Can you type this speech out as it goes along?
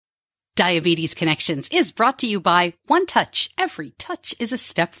Diabetes Connections is brought to you by One Touch. Every touch is a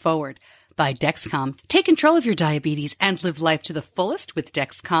step forward. By Dexcom. Take control of your diabetes and live life to the fullest with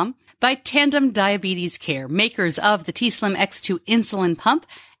Dexcom. By Tandem Diabetes Care, makers of the t:slim X2 insulin pump.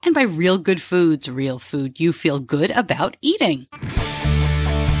 And by Real Good Foods, real food you feel good about eating.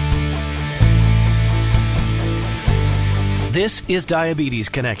 This is Diabetes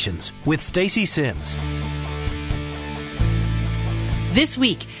Connections with Stacey Sims. This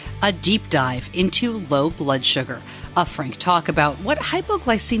week, a deep dive into low blood sugar. A frank talk about what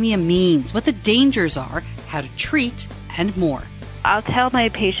hypoglycemia means, what the dangers are, how to treat, and more. I'll tell my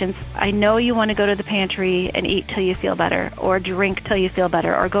patients, I know you want to go to the pantry and eat till you feel better, or drink till you feel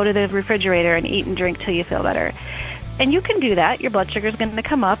better, or go to the refrigerator and eat and drink till you feel better. And you can do that. Your blood sugar is going to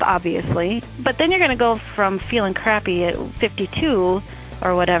come up, obviously. But then you're going to go from feeling crappy at 52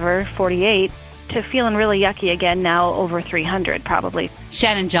 or whatever, 48, to feeling really yucky again now over 300 probably.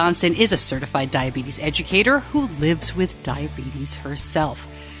 Shannon Johnson is a certified diabetes educator who lives with diabetes herself.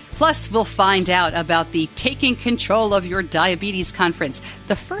 Plus, we'll find out about the Taking Control of Your Diabetes conference,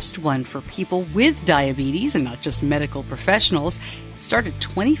 the first one for people with diabetes and not just medical professionals. It started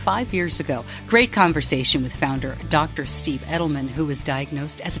 25 years ago. Great conversation with founder Dr. Steve Edleman, who was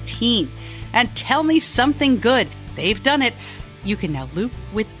diagnosed as a teen. And tell me something good. They've done it. You can now loop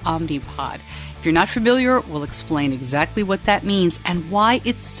with Omnipod. If you're not familiar, we'll explain exactly what that means and why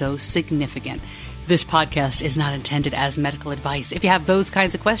it's so significant. This podcast is not intended as medical advice. If you have those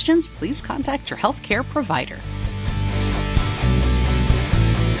kinds of questions, please contact your healthcare provider.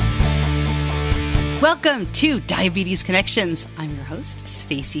 Welcome to Diabetes Connections. I'm your host,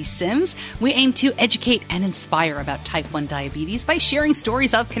 Stacey Sims. We aim to educate and inspire about type 1 diabetes by sharing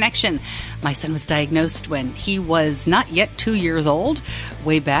stories of connection. My son was diagnosed when he was not yet 2 years old,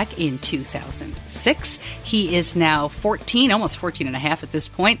 way back in 2006. He is now 14, almost 14 and a half at this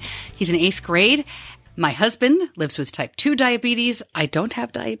point. He's in 8th grade. My husband lives with type 2 diabetes. I don't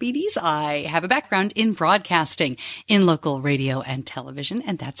have diabetes. I have a background in broadcasting, in local radio and television,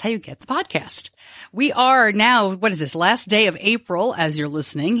 and that's how you get the podcast. We are now, last day of April as you're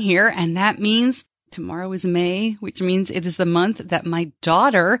listening here, and that means tomorrow is May, which means it is the month that my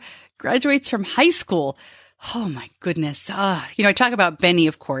daughter graduates from high school. Oh my goodness. I talk about Benny,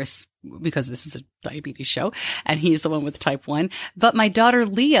 of course, because this is a diabetes show and he's the one with type 1. But my daughter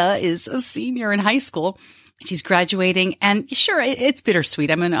Leah is a senior in high school. She's graduating and sure, it's bittersweet.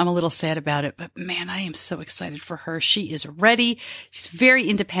 I'm a little sad about it, but man, I am so excited for her. She is ready. She's very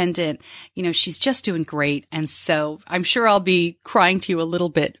independent. She's just doing great. And so I'm sure I'll be crying to you a little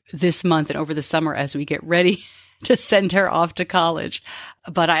bit this month and over the summer as we get ready to send her off to college.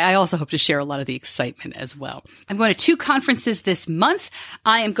 But I also hope to share a lot of the excitement as well. I'm going to 2 conferences this month.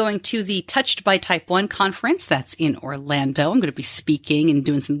 I am going to the Touched by Type 1 conference. That's in Orlando. I'm going to be speaking and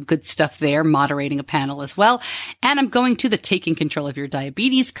doing some good stuff there, moderating a panel as well. And I'm going to the Taking Control of Your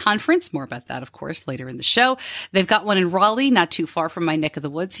Diabetes conference. More about that, of course, later in the show. They've got one in Raleigh, not too far from my neck of the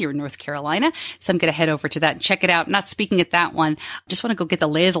woods here in North Carolina. So I'm going to head over to that and check it out. Not speaking at that one. Just want to go get the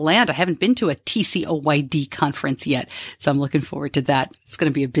lay of the land. I haven't been to a TCOYD conference yet. So I'm looking forward to that. It's going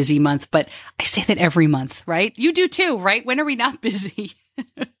to be a busy month, but I say that every month, right? You do too, right? When are we not busy?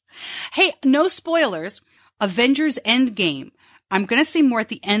 Hey, no spoilers. Avengers Endgame. I'm going to say more at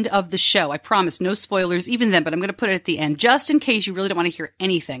the end of the show. I promise, no spoilers even then, but I'm going to put it at the end just in case you really don't want to hear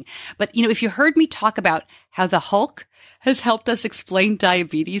anything. But, if you heard me talk about how the Hulk has helped us explain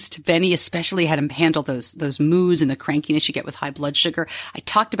diabetes to Benny, especially how to handle those moods and the crankiness you get with high blood sugar. I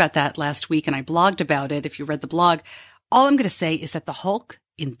talked about that last week and I blogged about it if you read the blog. All I'm going to say is that the Hulk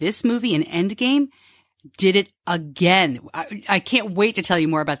in this movie, in Endgame, did it again. I can't wait to tell you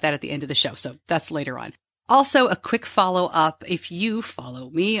more about that at the end of the show. So that's later on. Also, a quick follow-up. If you follow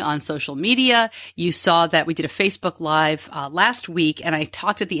me on social media, you saw that we did a Facebook Live last week, and I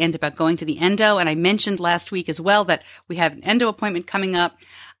talked at the end about going to the endo, and I mentioned last week as well that we have an endo appointment coming up.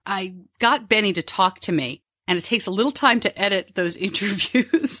 I got Benny to talk to me, and it takes a little time to edit those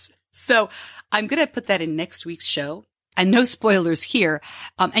interviews. So I'm going to put that in next week's show. And no spoilers here.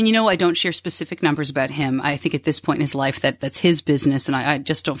 And I don't share specific numbers about him. I think at this point in his life that's his business. And I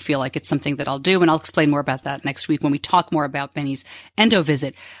just don't feel like it's something that I'll do. And I'll explain more about that next week when we talk more about Benny's endo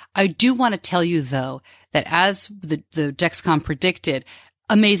visit. I do want to tell you, though, that as the Dexcom predicted,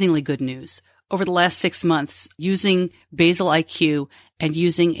 amazingly good news. Over the last 6 months, using Basal IQ and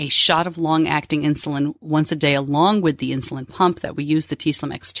using a shot of long-acting insulin once a day along with the insulin pump that we use, the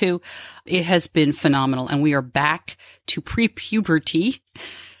t:slim X2, it has been phenomenal. And we are back to pre-puberty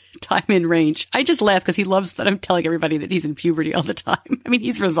time in range. I just laugh because he loves that I'm telling everybody that he's in puberty all the time. I mean,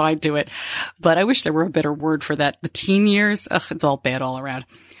 he's resigned to it, but I wish there were a better word for that. The teen years, it's all bad all around.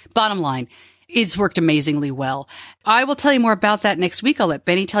 Bottom line, it's worked amazingly well. I will tell you more about that next week. I'll let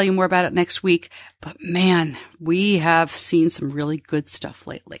Benny tell you more about it next week. But man, we have seen some really good stuff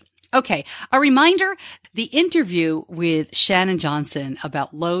lately. Okay, a reminder, the interview with Shannon Johnson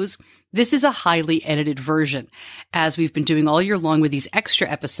about lows, this is a highly edited version. As we've been doing all year long with these extra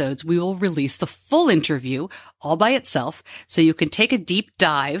episodes, we will release the full interview all by itself so you can take a deep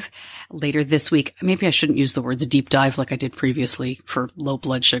dive later this week. Maybe I shouldn't use the words deep dive like I did previously for low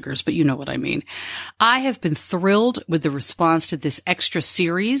blood sugars, but you know what I mean. I have been thrilled with the response to this extra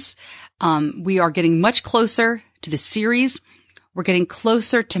series. We are getting much closer to the series. We're getting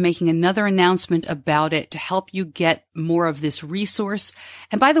closer to making another announcement about it to help you get more of this resource.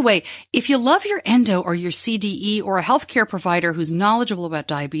 And by the way, if you love your endo or your CDE or a healthcare provider who's knowledgeable about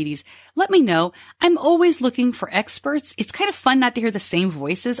diabetes, let me know. I'm always looking for experts. It's kind of fun not to hear the same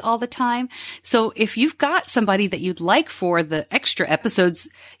voices all the time. So if you've got somebody that you'd like for the extra episodes,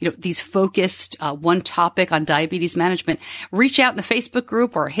 these focused one topic on diabetes management, reach out in the Facebook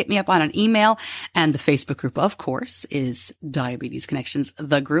group or hit me up on an email. And the Facebook group, of course, is Diabetes Connections,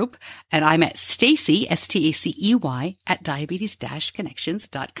 the group. And I'm at Stacey, Stacey, at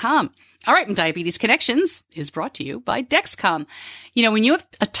diabetes-connections.com. All right, and Diabetes Connections is brought to you by Dexcom. When you have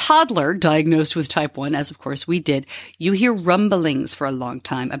a toddler diagnosed with type 1, as of course we did, you hear rumblings for a long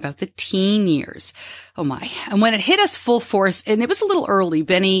time about the teen years. Oh my. And when it hit us full force, and it was a little early,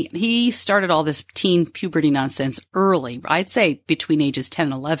 Benny, he started all this teen puberty nonsense early, I'd say between ages 10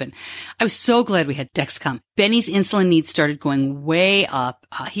 and 11. I was so glad we had Dexcom. Benny's insulin needs started going way up.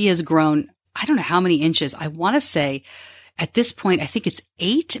 He has grown, I don't know how many inches. I want to say at this point, I think it's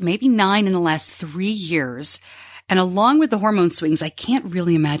 8, maybe 9 in the last 3 years. And along with the hormone swings, I can't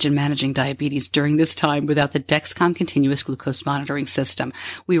really imagine managing diabetes during this time without the Dexcom continuous glucose monitoring system.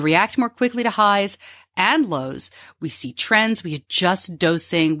 We react more quickly to highs and lows. We see trends. We adjust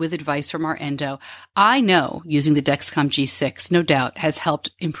dosing with advice from our endo. I know using the Dexcom G6, no doubt, has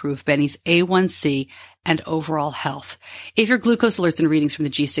helped improve Benny's A1C and overall health. If your glucose alerts and readings from the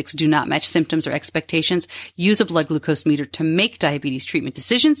G6 do not match symptoms or expectations, use a blood glucose meter to make diabetes treatment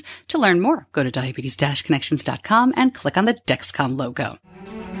decisions. To learn more, go to diabetes-connections.com and click on the Dexcom logo.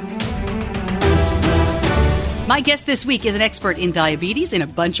 My guest this week is an expert in diabetes in a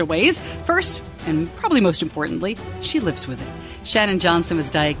bunch of ways. First, and probably most importantly, she lives with it. Shannon Johnson was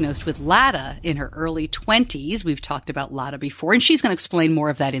diagnosed with LADA in her early 20s. We've talked about LADA before, and she's going to explain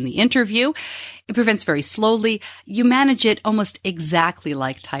more of that in the interview. It prevents very slowly. You manage it almost exactly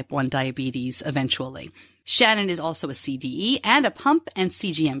like type 1 diabetes eventually. Shannon is also a CDE and a pump and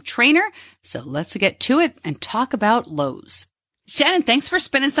CGM trainer. So let's get to it and talk about lows. Shannon, thanks for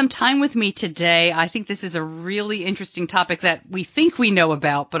spending some time with me today. I think this is a really interesting topic that we think we know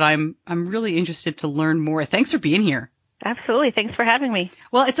about, but I'm really interested to learn more. Thanks for being here. Absolutely. Thanks for having me.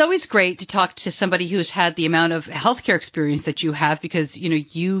 Well, it's always great to talk to somebody who's had the amount of healthcare experience that you have because,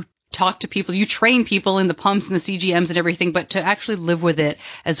 you talk to people, you train people in the pumps and the CGMs and everything, but to actually live with it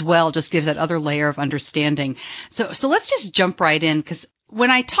as well just gives that other layer of understanding. So let's just jump right in because when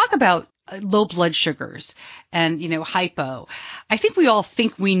I talk about low blood sugars and, hypo, I think we all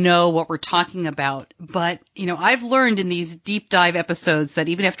think we know what we're talking about. But, I've learned in these deep dive episodes that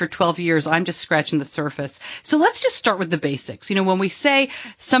even after 12 years, I'm just scratching the surface. So let's just start with the basics. When we say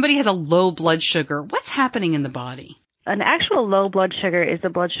somebody has a low blood sugar, what's happening in the body? An actual low blood sugar is a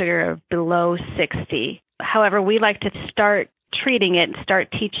blood sugar of below 60. However, we like to start treating it and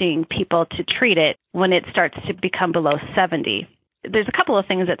start teaching people to treat it when it starts to become below 70. There's a couple of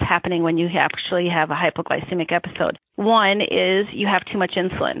things that's happening when you actually have a hypoglycemic episode. One is you have too much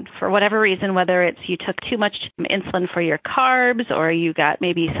insulin. For whatever reason, whether it's you took too much insulin for your carbs or you got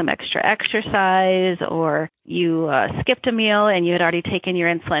maybe some extra exercise or you skipped a meal and you had already taken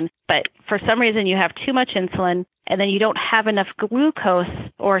your insulin. But for some reason, you have too much insulin and then you don't have enough glucose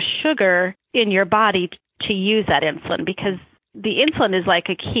or sugar in your body to use that insulin because the insulin is like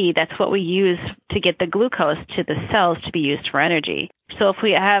a key. That's what we use to get the glucose to the cells to be used for energy. So if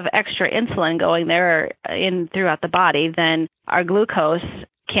we have extra insulin going there throughout the body, then our glucose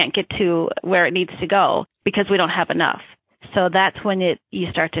can't get to where it needs to go because we don't have enough. So that's when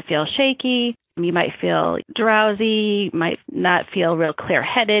you start to feel shaky. You might feel drowsy, might not feel real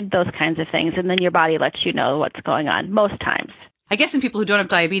clear-headed, those kinds of things. And then your body lets you know what's going on most times. I guess in people who don't have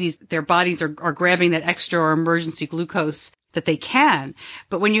diabetes, their bodies are grabbing that extra or emergency glucose that they can.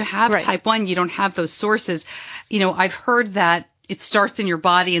 But when you have type 1, you don't have those sources. I've heard that it starts in your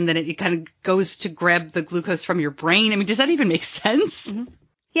body and then it kind of goes to grab the glucose from your brain. I mean, does that even make sense? Mm-hmm.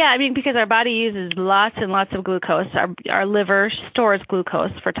 Yeah, I mean, because our body uses lots and lots of glucose. Our liver stores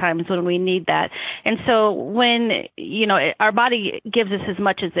glucose for times when we need that. And so when, our body gives us as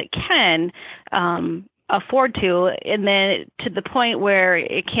much as it can afford to, and then to the point where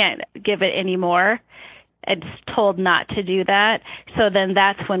it can't give it anymore, it's told not to do that. So then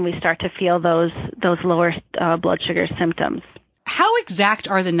that's when we start to feel those lower blood sugar symptoms. How exact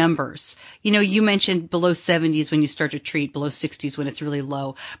are the numbers? You mentioned below 70s when you start to treat, below 60s when it's really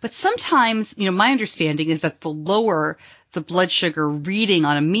low. But sometimes, my understanding is that the lower the blood sugar reading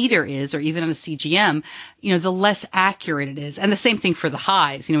on a meter is, or even on a CGM, the less accurate it is. And the same thing for the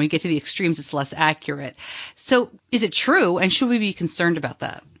highs. When you get to the extremes, it's less accurate. So is it true? And should we be concerned about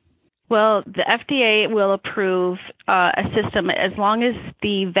that? Well, the FDA will approve a system as long as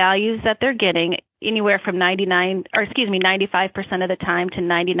the values that they're getting anywhere from 95% of the time to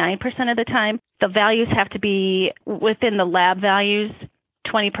 99% of the time, the values have to be within the lab values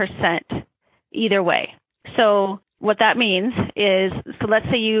 20% either way. So what that means is, so let's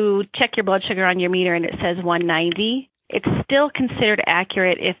say you check your blood sugar on your meter and it says 190. It's still considered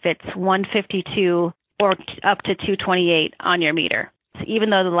accurate if it's 152 or up to 228 on your meter. So even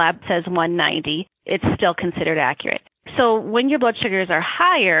though the lab says 190, it's still considered accurate. So when your blood sugars are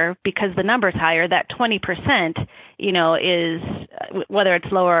higher, because the number's higher, that 20%, is, whether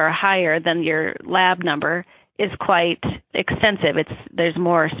it's lower or higher than your lab number, is quite extensive. There's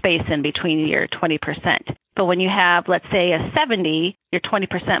more space in between your 20%. But when you have, let's say, a 70, your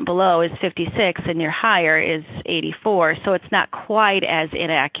 20% below is 56 and your higher is 84. So it's not quite as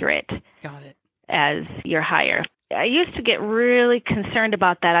inaccurate as your higher. I used to get really concerned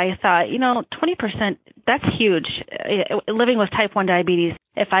about that. I thought, 20%, that's huge. Living with type 1 diabetes,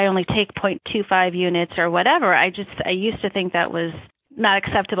 if I only take 0.25 units or whatever, I used to think that was not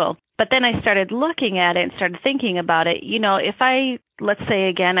acceptable. But then I started looking at it and started thinking about it. If let's say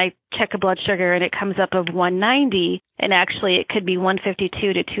again, I check a blood sugar and it comes up of 190, and actually it could be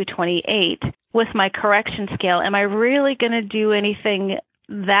 152 to 228 with my correction scale, am I really going to do anything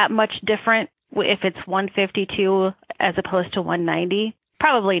that much different if it's 152 as opposed to 190?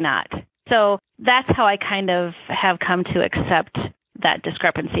 Probably not. So that's how I kind of have come to accept that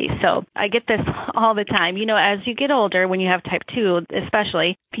discrepancy. So I get this all the time. As you get older, when you have type 2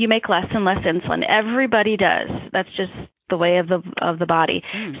 especially, you make less and less insulin. Everybody does. That's just the way of the body.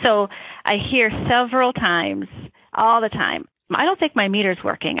 So I hear several times, all the time, I don't think my meter's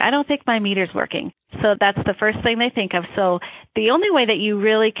working. I don't think my meter's working. So that's the first thing they think of. So the only way that you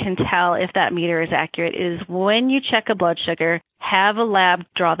really can tell if that meter is accurate is when you check a blood sugar, have a lab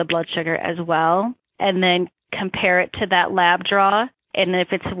draw the blood sugar as well, and then compare it to that lab draw. And if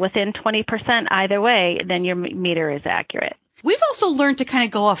it's within 20% either way, then your meter is accurate. We've also learned to kind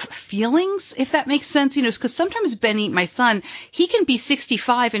of go off feelings, if that makes sense, because sometimes Benny, my son, he can be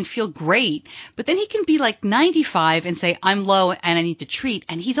 65 and feel great, but then he can be like 95 and say, I'm low and I need to treat,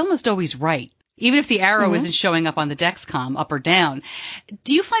 and he's almost always right, even if the arrow isn't showing up on the Dexcom, up or down.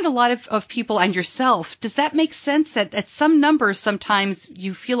 Do you find a lot of people and yourself, does that make sense that at some numbers sometimes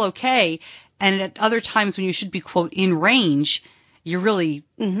you feel okay, and at other times when you should be, quote, in range, you're really,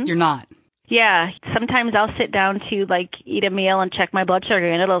 you're not? Yeah, sometimes I'll sit down to eat a meal and check my blood sugar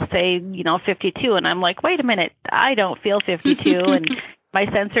and it'll say, 52. And I'm like, wait a minute, I don't feel 52 and my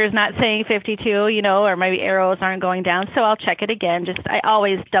sensor is not saying 52, or my arrows aren't going down. So I'll check it again. I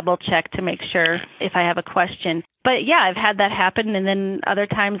always double check to make sure if I have a question. But yeah, I've had that happen. And then other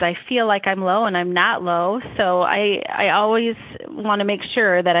times I feel like I'm low and I'm not low. So I always want to make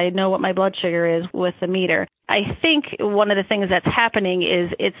sure that I know what my blood sugar is with the meter. I think one of the things that's happening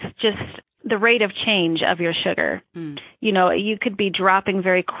is it's just the rate of change of your sugar. You could be dropping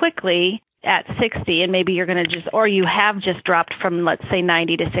very quickly at 60 and maybe you're going to or you have just dropped from, let's say,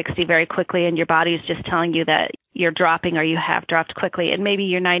 90 to 60 very quickly and your body is just telling you that you're dropping or you have dropped quickly. And maybe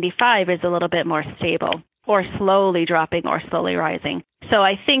your 95 is a little bit more stable or slowly dropping or slowly rising. So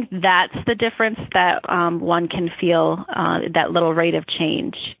I think that's the difference that one can feel, that little rate of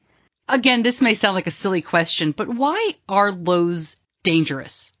change. Again, this may sound like a silly question, but why are lows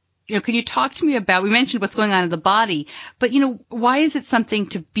dangerous? Can you talk to me about, we mentioned what's going on in the body, but, why is it something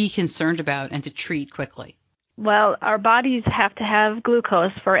to be concerned about and to treat quickly? Well, our bodies have to have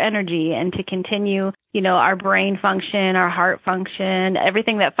glucose for energy and to continue, our brain function, our heart function,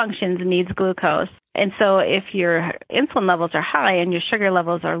 everything that functions needs glucose. And so if your insulin levels are high and your sugar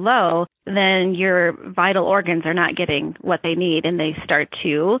levels are low, then your vital organs are not getting what they need and they start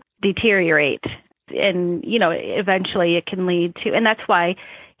to deteriorate. And, eventually it can lead to, and that's why,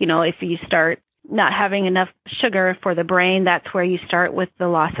 if you start not having enough sugar for the brain, that's where you start with the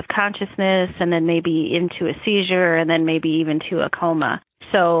loss of consciousness and then maybe into a seizure and then maybe even to a coma.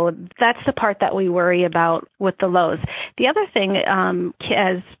 So that's the part that we worry about with the lows. The other thing,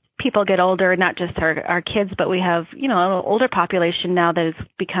 as people get older, not just our kids, but we have, an older population now that is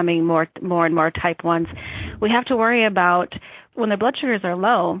becoming more and more type 1s. We have to worry about when their blood sugars are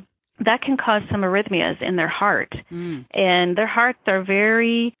low, that can cause some arrhythmias in their heart. And their hearts are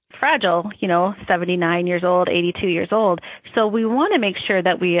very fragile, 79 years old, 82 years old. So we want to make sure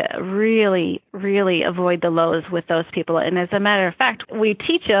that we really, really avoid the lows with those people. And as a matter of fact, we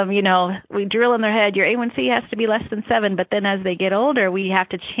teach them, we drill in their head, your A1C has to be less than 7. But then as they get older, we have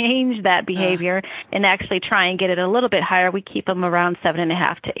to change that behavior and actually try and get it a little bit higher. We keep them around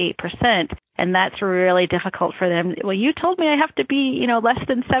 7.5% to 8%. And that's really difficult for them. Well, you told me I have to be, less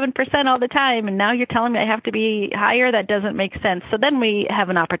than 7% all the time, and now you're telling me I have to be higher? That doesn't make sense. So then we have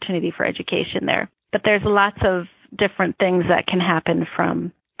an opportunity for education there. But there's lots of different things that can happen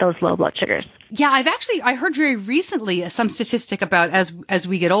from those low blood sugars. Yeah, I heard very recently some statistic about as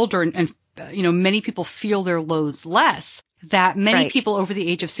we get older and many people feel their lows less, that many people over the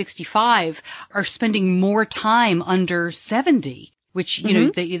age of 65 are spending more time under 70. Which,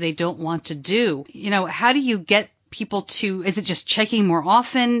 they don't want to do. How do you get people to, is it just checking more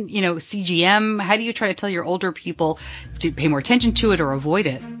often? CGM, how do you try to tell your older people to pay more attention to it or avoid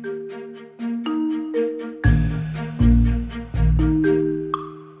it?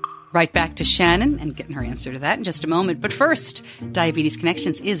 Right back to Shannon and getting her answer to that in just a moment. But first, Diabetes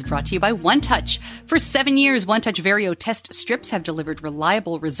Connections is brought to you by OneTouch. For 7 years, OneTouch Vario test strips have delivered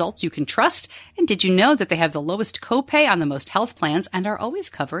reliable results you can trust. And did you know that they have the lowest copay on the most health plans and are always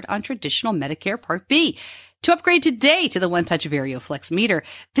covered on traditional Medicare Part B? To upgrade today to the OneTouch Vario Flex meter,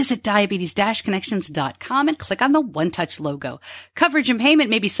 visit diabetes-connections.com and click on the OneTouch logo. Coverage and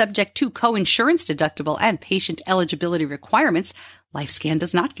payment may be subject to co-insurance deductible and patient eligibility requirements. LifeScan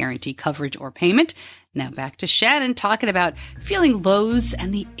does not guarantee coverage or payment. Now back to Shannon talking about feeling lows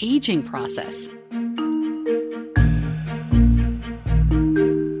and the aging process.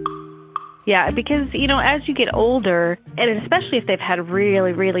 Yeah, because, as you get older, and especially if they've had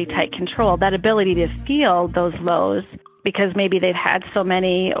really, really tight control, that ability to feel those lows, because maybe they've had so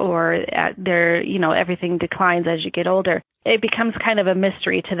many or everything declines as you get older, it becomes kind of a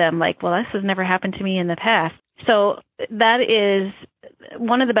mystery to them, like, well, this has never happened to me in the past. So that is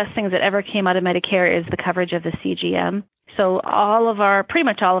one of the best things that ever came out of Medicare is the coverage of the CGM. So pretty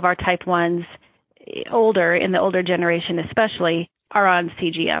much all of our type 1s, in the older generation especially, are on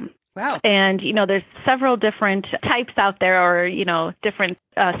CGM. Wow. And, there's several different types out there or, different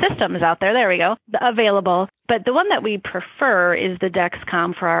systems out there. There we go. Available. But the one that we prefer is the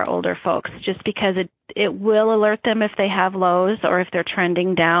Dexcom for our older folks, just because it will alert them if they have lows or if they're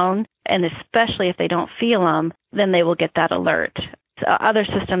trending down. And especially if they don't feel them, then they will get that alert. So other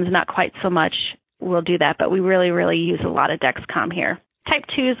systems, not quite so much, will do that. But we really, really use a lot of Dexcom here. Type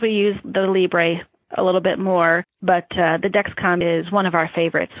 2s, we use the Libre a little bit more, but the Dexcom is one of our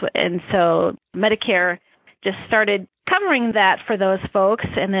favorites. And so Medicare just started covering that for those folks,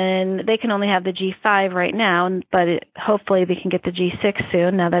 and then they can only have the G5 right now, but hopefully they can get the G6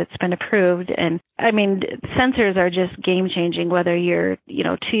 soon now that it's been approved. And sensors are just game-changing, whether you're,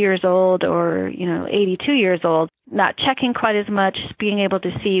 2 years old or, 82 years old. Not checking quite as much, being able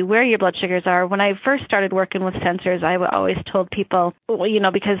to see where your blood sugars are. When I first started working with sensors, I always told people,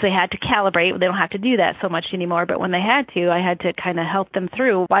 because they had to calibrate, they don't have to do that so much anymore, but when they had to, I had to kind of help them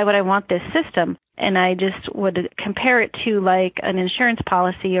through, why would I want this system? And I just would compare it to like an insurance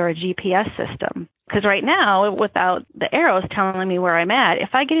policy or a GPS system. Because right now, without the arrows telling me where I'm at, if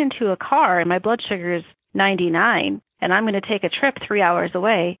I get into a car and my blood sugar is 99 and I'm going to take a trip 3 hours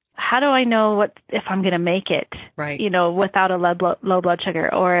away, how do I know if I'm going to make it, right? Without a low blood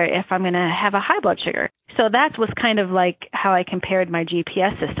sugar, or if I'm going to have a high blood sugar? So that was kind of like how I compared my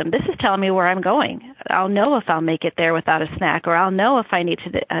GPS system. This is telling me where I'm going. I'll know if I'll make it there without a snack, or I'll know if I need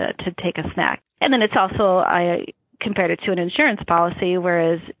to take a snack. And then it's also, I compared it to an insurance policy,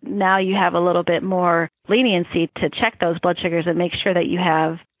 whereas now you have a little bit more leniency to check those blood sugars and make sure that you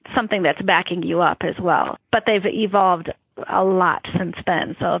have something that's backing you up as well. But they've evolved a lot since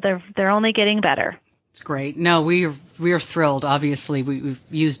then, so they're only getting better. It's great. No, we are thrilled. Obviously, we've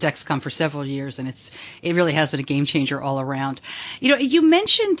used Dexcom for several years, and it really has been a game changer all around. You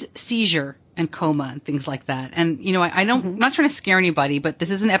mentioned seizure and coma and things like that. And, I don't, I'm not trying to scare anybody, but this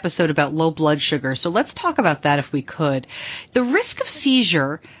is an episode about low blood sugar. So let's talk about that if we could. The risk of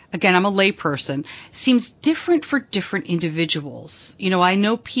seizure, again, I'm a layperson, seems different for different individuals. I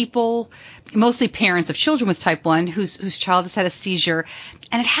know people, mostly parents of children with type 1 whose child has had a seizure,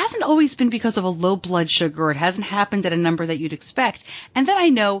 and it hasn't always been because of a low blood sugar, or it hasn't happened at a number that you'd expect. And then I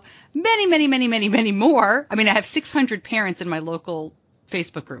know many, many, many, many, many more. I have 600 parents in my local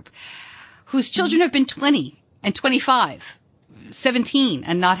Facebook group whose children have been 20 and 25, 17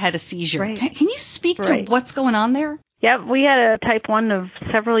 and not had a seizure. Right. Can you speak to what's going on there? Yep, we had a type 1 of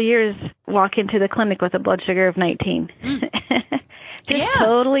several years walk into the clinic with a blood sugar of 19.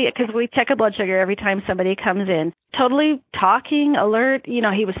 Totally, because we check a blood sugar every time somebody comes in. Totally talking, alert.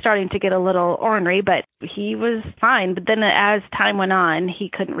 He was starting to get a little ornery, but he was fine. But then as time went on,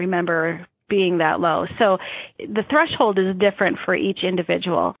 he couldn't remember being that low. So the threshold is different for each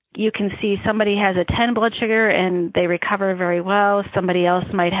individual. You can see somebody has a 10 blood sugar and they recover very well. Somebody else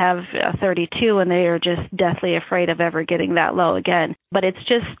might have a 32 and they are just deathly afraid of ever getting that low again. But it's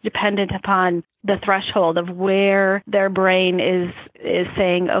just dependent upon the threshold of where their brain is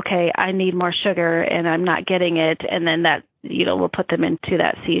saying, okay, I need more sugar and I'm not getting it. And then that, will put them into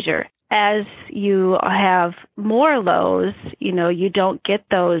that seizure. As you have more lows, you don't get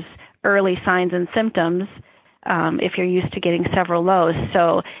those early signs and symptoms if you're used to getting several lows.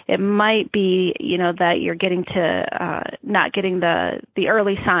 So it might be, that you're getting to not getting the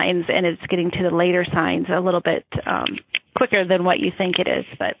early signs and it's getting to the later signs a little bit quicker than what you think it is.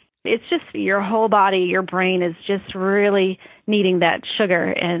 But it's just your whole body, your brain is just really needing that sugar,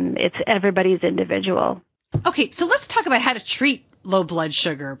 and it's everybody's individual. Okay, so let's talk about how to treat low blood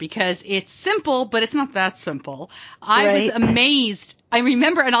sugar, because it's simple, but it's not that simple. I was amazed. I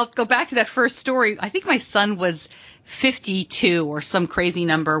remember, and I'll go back to that first story. I think my son was 52 or some crazy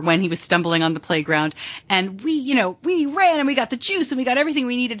number when he was stumbling on the playground. And we ran and we got the juice and we got everything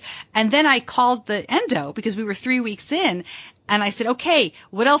we needed. And then I called the endo because we were 3 weeks in. And I said, okay,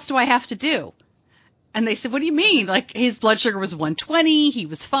 what else do I have to do? And they said, what do you mean? Like, his blood sugar was 120. He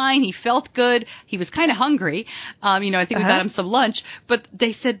was fine. He felt good. He was kind of hungry. I think we got him some lunch. But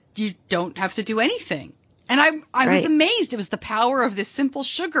they said, you don't have to do anything. And I was amazed. It was the power of this simple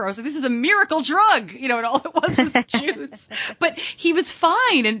sugar. I was like, this is a miracle drug, and all it was juice. But he was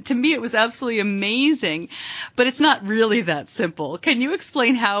fine. And to me, it was absolutely amazing. But it's not really that simple. Can you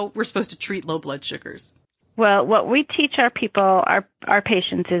explain how we're supposed to treat low blood sugars? Well, what we teach our people, our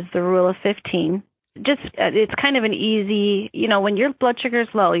patients, is the rule of 15. It's kind of an easy, when your blood sugar is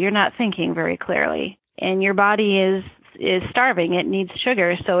low, you're not thinking very clearly. And your body is starving. It needs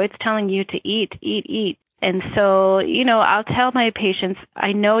sugar. So it's telling you to eat. And so, I'll tell my patients,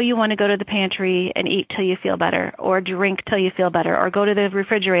 I know you want to go to the pantry and eat till you feel better, or drink till you feel better, or go to the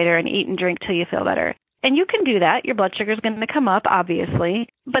refrigerator and eat and drink till you feel better. And you can do that. Your blood sugar is going to come up, obviously.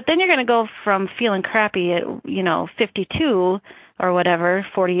 But then you're going to go from feeling crappy at, 52 or whatever,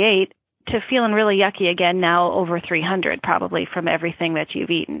 48, to feeling really yucky again now over 300 probably from everything that you've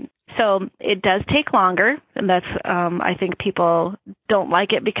eaten. So it does take longer, and that's, I think people don't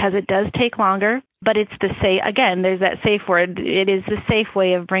like it because it does take longer, but it's again, there's that safe word. It is the safe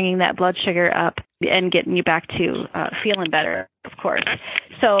way of bringing that blood sugar up and getting you back to feeling better, of course.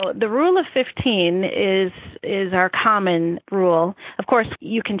 So the rule of 15 is our common rule. Of course,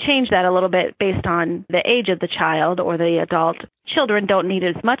 you can change that a little bit based on the age of the child or the adult. Children don't need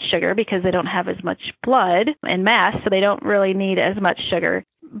as much sugar because they don't have as much blood and mass, so they don't really need as much sugar.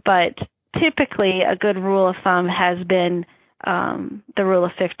 But typically, a good rule of thumb has been the rule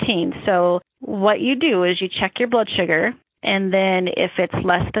of 15. So what you do is you check your blood sugar, and then if it's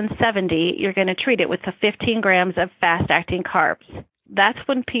less than 70, you're going to treat it with the 15 grams of fast-acting carbs. That's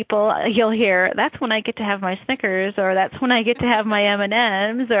when you'll hear, that's when I get to have my Snickers, or that's when I get to have my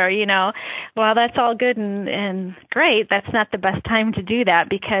M&Ms, or, well, that's all good and great. That's not the best time to do that,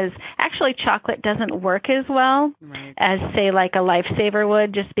 because actually chocolate doesn't work as well as, say, like a Lifesaver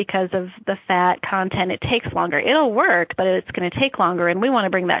would, just because of the fat content. It takes longer. It'll work, but it's going to take longer, and we want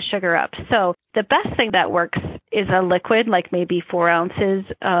to bring that sugar up. So the best thing that works is a liquid, like maybe 4 ounces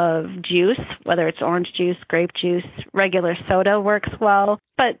of juice, whether it's orange juice, grape juice, regular soda works well.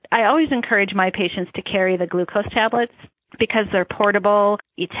 But I always encourage my patients to carry the glucose tablets because they're portable.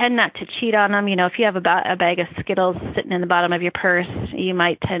 You tend not to cheat on them. If you have a bag of Skittles sitting in the bottom of your purse, you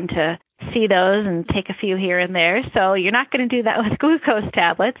might tend to see those and take a few here and there. So you're not going to do that with glucose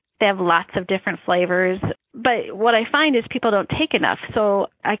tablets. They have lots of different flavors. But what I find is people don't take enough. So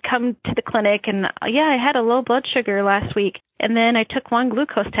I come to the clinic and, I had a low blood sugar last week, and then I took 1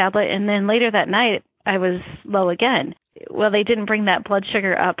 glucose tablet, and then later that night I was low again. Well, they didn't bring that blood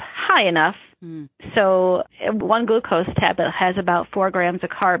sugar up high enough. So 1 glucose tablet has about 4 grams of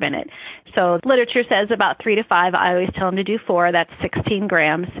carb in it. So literature says about 3 to 5. I always tell them to do 4. That's 16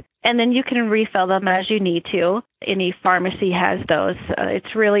 grams. And then you can refill them as you need to. Any pharmacy has those.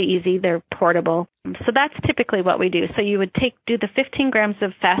 It's really easy. They're portable. So that's typically what we do. So you would do the 15 grams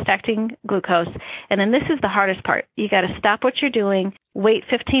of fast-acting glucose. And then this is the hardest part. You got to stop what you're doing, wait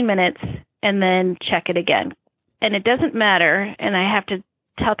 15 minutes, and then check it again. and it doesn't matter, and I have to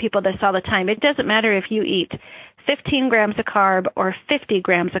tell people this all the time, it doesn't matter if you eat 15 grams of carb or 50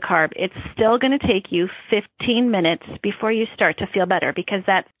 grams of carb. It's still going to take you 15 minutes before you start to feel better, because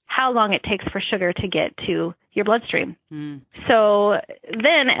that's how long it takes for sugar to get to your bloodstream. So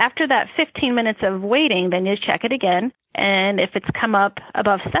then after that 15 minutes of waiting, then you check it again. And if it's come up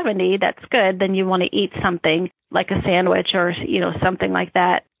above 70, that's good. Then you want to eat something like a sandwich or, something like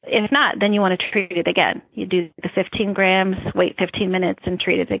that. If not, then you want to treat it again. You do the 15 grams, wait 15 minutes, and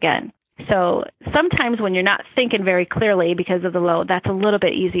treat it again. So sometimes when you're not thinking very clearly because of the load, that's a little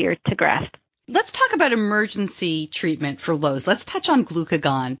bit easier to grasp. Let's talk about emergency treatment for lows. Let's touch on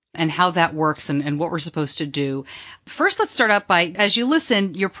glucagon and how that works and what we're supposed to do. First, let's start out by, as you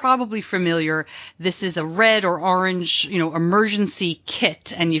listen, you're probably familiar. This is a red or orange, emergency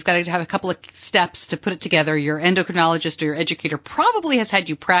kit, and you've got to have a couple of steps to put it together. Your endocrinologist or your educator probably has had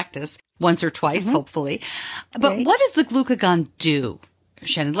you practice once or twice, hopefully. But what does the glucagon do?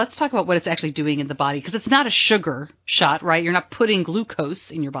 Shannon, let's talk about what it's actually doing in the body, because it's not a sugar shot, right? You're not putting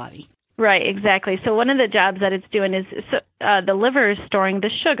glucose in your body. Right, exactly. So one of the jobs that it's doing is the liver is storing the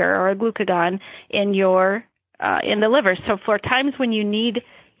sugar or glucagon in the liver. So for times when you need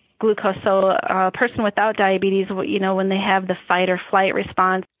glucose, so a person without diabetes, when they have the fight or flight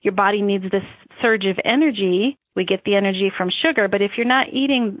response, your body needs this surge of energy. We get the energy from sugar, but if you're not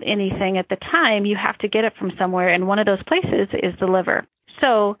eating anything at the time, you have to get it from somewhere, and one of those places is the liver.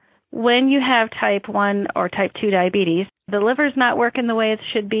 So when you have type 1 or type 2 diabetes, the liver's not working the way it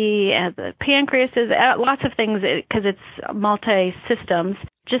should be, and the pancreas is, lots of things, because it's multi-systems,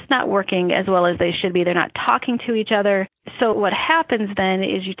 just not working as well as they should be. They're not talking to each other. So what happens then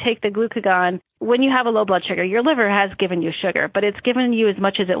is you take the glucagon. When you have a low blood sugar, your liver has given you sugar, but it's given you as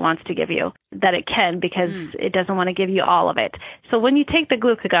much as it wants to give you, that it can, because it doesn't want to give you all of it. So when you take the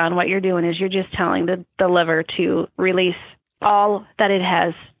glucagon, what you're doing is you're just telling the liver to release all that it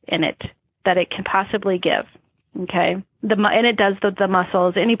has in it, that it can possibly give. Okay, and it does the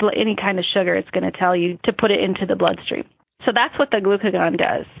muscles, any kind of sugar, it's going to tell you to put it into the bloodstream. So that's what the glucagon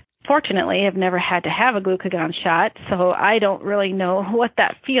does. Fortunately, I've never had to have a glucagon shot, so I don't really know what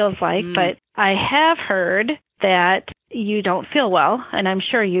that feels like, but I have heard that you don't feel well, and I'm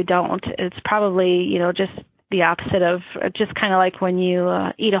sure you don't. It's probably, just the opposite of just kind of like when you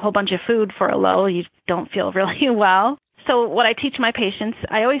eat a whole bunch of food for a low, you don't feel really well. So what I teach my patients,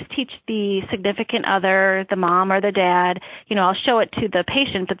 I always teach the significant other, the mom or the dad. I'll show it to the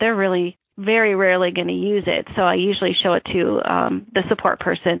patient, but they're really very rarely going to use it. So I usually show it to the support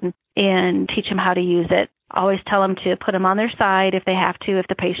person and teach them how to use it. Always tell them to put them on their side if they have to. If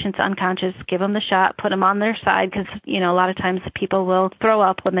the patient's unconscious, give them the shot, put them on their side, because, a lot of times people will throw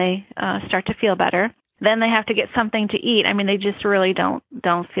up when they start to feel better. Then they have to get something to eat. I mean, they just really don't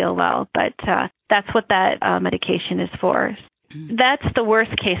feel well. But that's what that medication is for. That's the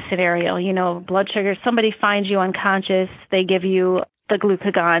worst case scenario. Blood sugar, somebody finds you unconscious, they give you the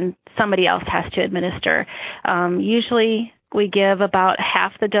glucagon, somebody else has to administer. Usually we give about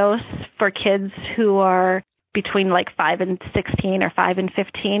half the dose for kids who are between like 5 and 16 or 5 and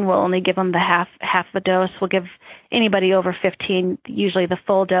 15. We'll only give them the half the dose. We'll give anybody over 15 usually the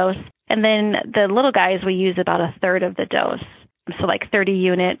full dose. And then the little guys, we use about a third of the dose. So like 30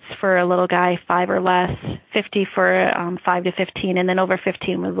 units for a little guy, 5 or less, 50 for 5 to 15, and then over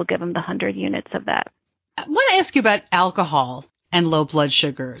 15, we will give them the 100 units of that. I want to ask you about alcohol and low blood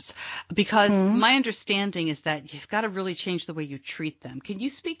sugars, because my understanding is that you've got to really change the way you treat them. Can you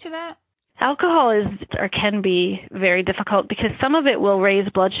speak to that? Alcohol can be very difficult because some of it will raise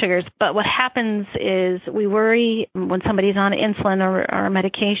blood sugars, but what happens is we worry when somebody's on insulin or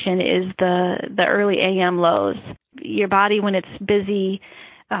medication is the early AM lows. Your body, when it's busy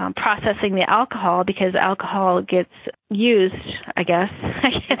processing the alcohol, because alcohol gets used, I guess.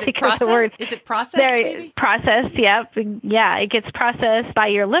 Is it processed? Is it processed, maybe? Processed, yeah. Yeah, it gets processed by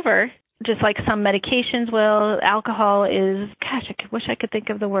your liver, just like some medications will. Alcohol is, I wish I could think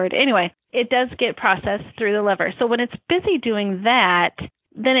of the word. Anyway, it does get processed through the liver. So when it's busy doing that,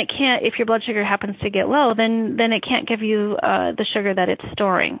 then it can't, if your blood sugar happens to get low, then it can't give you the sugar that it's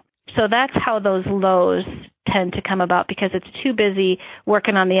storing. So that's how those lows tend to come about, because it's too busy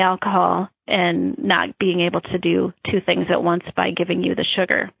working on the alcohol and not being able to do two things at once by giving you the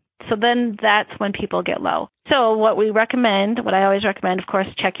sugar. So then that's when people get low. So what I always recommend, of course,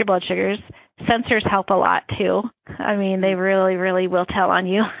 check your blood sugars. Sensors help a lot too. I mean, they really, really will tell on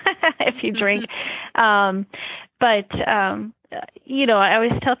you if you drink. I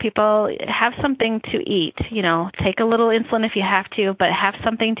always tell people, have something to eat. Take a little insulin if you have to, but have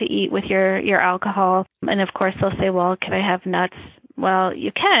something to eat with your alcohol. And of course, they'll say, well, can I have nuts? Well,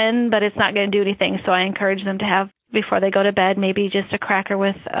 you can, but it's not going to do anything. So I encourage them to have, before they go to bed, maybe just a cracker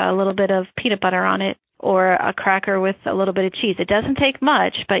with a little bit of peanut butter on it, or a cracker with a little bit of cheese. It doesn't take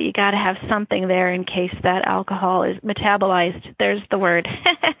much, but you got to have something there in case that alcohol is metabolized. There's the word.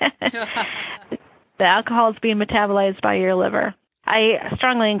 The alcohol is being metabolized by your liver. I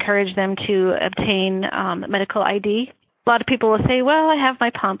strongly encourage them to obtain medical ID. A lot of people will say, well, I have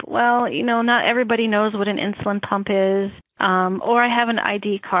my pump. Well, not everybody knows what an insulin pump is, or I have an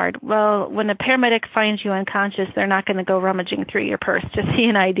ID card. Well, when a paramedic finds you unconscious, they're not going to go rummaging through your purse to see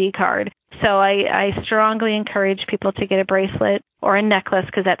an ID card. So I strongly encourage people to get a bracelet or a necklace,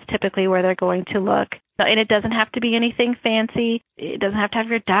 because that's typically where they're going to look. And it doesn't have to be anything fancy. It doesn't have to have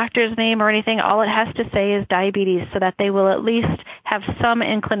your doctor's name or anything. All it has to say is diabetes, so that they will at least have some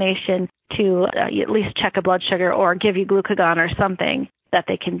inclination to at least check a blood sugar or give you glucagon or something that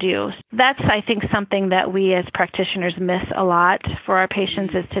they can do. That's, I think, something that we as practitioners miss a lot for our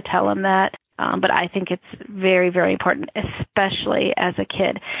patients, is to tell them that. But I think it's very, very important, especially as a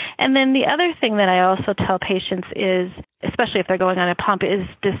kid. And then the other thing that I also tell patients is, especially if they're going on a pump, is,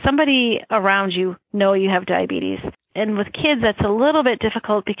 does somebody around you know you have diabetes? And with kids, that's a little bit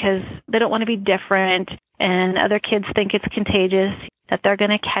difficult because they don't want to be different, and other kids think it's contagious, that they're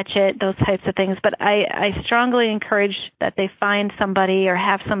going to catch it, those types of things. But I strongly encourage that they find somebody or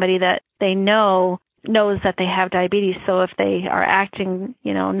have somebody that they knows that they have diabetes. So if they are acting,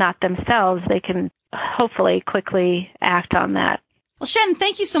 not themselves, they can hopefully quickly act on that. Well, Shannon,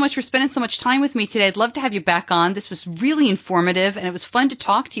 thank you so much for spending so much time with me today. I'd love to have you back on. This was really informative, and it was fun to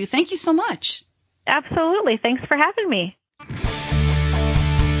talk to you. Thank you so much. Absolutely. Thanks for having me.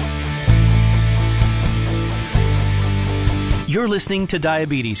 You're listening to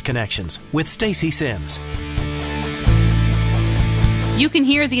Diabetes Connections with Stacey Sims. You can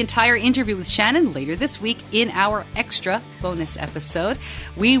hear the entire interview with Shannon later this week in our extra bonus episode.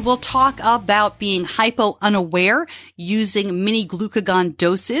 We will talk about being hypo-unaware, using mini glucagon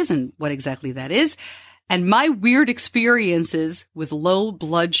doses and what exactly that is, and my weird experiences with low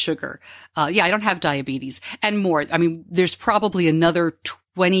blood sugar. I don't have diabetes, and more. I mean, there's probably another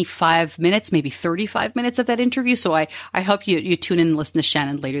 25 minutes, maybe 35 minutes of that interview. So I hope you tune in and listen to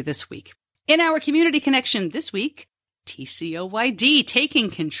Shannon later this week. In our community connection this week, TCOYD, taking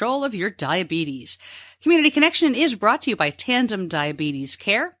control of your diabetes. Community Connection is brought to you by Tandem Diabetes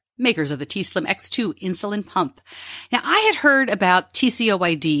Care, makers of the t:slim X2 insulin pump. Now, I had heard about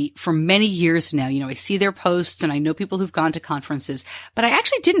TCOYD for many years now. I see their posts and I know people who've gone to conferences, but I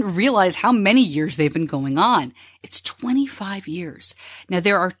actually didn't realize how many years they've been going on. It's 25 years. Now,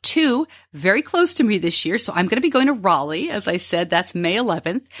 there are two very close to me this year, so I'm going to be going to Raleigh. As I said, that's May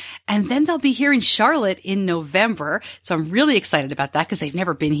 11th. And then they'll be here in Charlotte in November. So I'm really excited about that because they've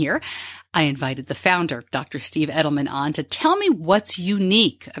never been here. I invited the founder, Dr. Steve Edleman, on to tell me what's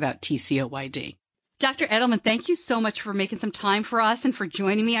unique about TCOYD. Dr. Edleman, thank you so much for making some time for us and for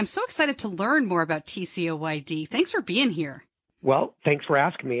joining me. I'm so excited to learn more about TCOYD. Thanks for being here. Well, thanks for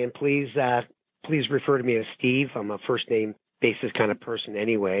asking me, and please refer to me as Steve. I'm a first name basis kind of person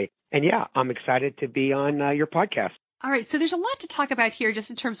anyway. And yeah, I'm excited to be on your podcast. All right, so there's a lot to talk about here just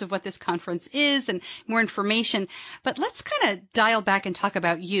in terms of what this conference is and more information, but let's kind of dial back and talk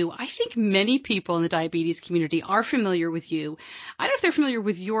about you. I think many people in the diabetes community are familiar with you. I don't know if they're familiar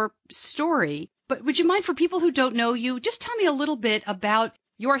with your story, but would you mind, for people who don't know you, just tell me a little bit about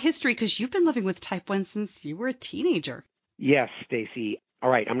your history, because you've been living with type 1 since you were a teenager. Yes, Stacey. All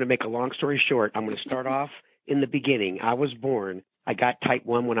right, I'm going to make a long story short. I'm going to start off in the beginning. I got type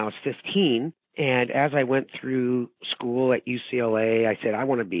 1 when I was 15. And as I went through school at UCLA, I said, I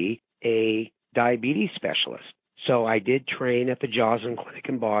want to be a diabetes specialist. So I did train at the Joslin Clinic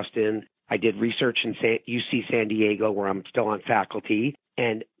in Boston. I did research in UC San Diego, where I'm still on faculty,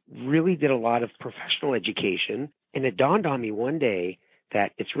 and really did a lot of professional education. And it dawned on me one day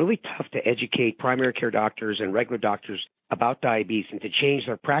that it's really tough to educate primary care doctors and regular doctors about diabetes and to change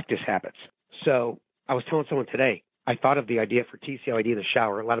their practice habits. So I was telling someone today, I thought of the idea for TCOYD in the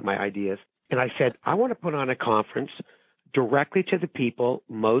shower, a lot of my ideas. And I said, I want to put on a conference directly to the people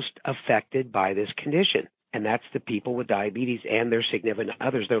most affected by this condition. And that's the people with diabetes and their significant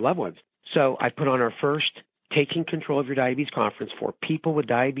others, their loved ones. So I put on our first Taking Control of Your Diabetes conference for people with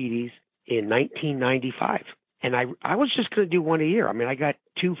diabetes in 1995. And I was just going to do one a year. I mean, I got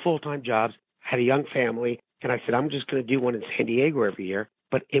 2 full-time jobs, had a young family, and I said, I'm just going to do one in San Diego every year.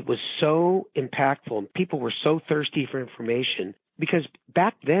 But it was so impactful, and people were so thirsty for information. Because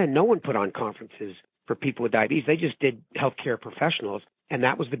back then, no one put on conferences for people with diabetes. They just did healthcare professionals. And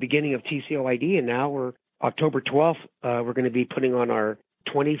that was the beginning of TCOYD. And now we're October 12th, we're going to be putting on our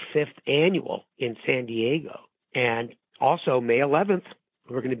 25th annual in San Diego. And also, May 11th,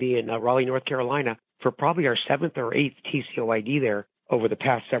 we're going to be in Raleigh, North Carolina for probably our 7th or 8th TCOYD there over the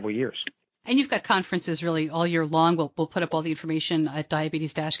past several years. And you've got conferences really all year long. We'll put up all the information at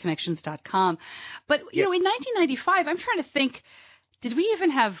diabetes-connections.com. But, you know, in 1995, I'm trying to think, did we even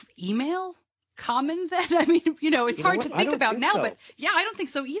have email common then? I mean, you know, it's hard to think about now, but yeah, I don't think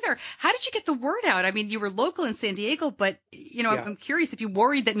so either. How did you get the word out? I mean, you were local in San Diego, but, you know, I'm curious if you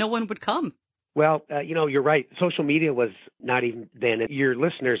worried that no one would come. Well, you know, you're right. Social media was not even then. Your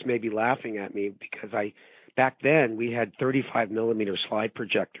listeners may be laughing at me because back then we had 35 millimeter slide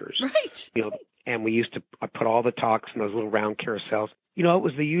projectors. Right. You know, and we used to put all the talks in those little round carousels. You know, it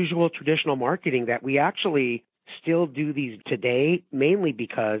was the usual traditional marketing that we actually still do these today, mainly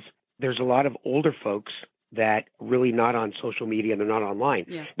because there's a lot of older folks that really not on social media and they're not online.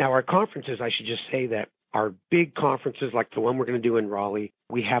 Yeah. Now, our conferences, I should just say that our big conferences like the one we're going to do in Raleigh,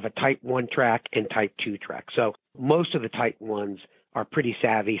 we have a type 1 track and type 2 track. So most of the type 1s are pretty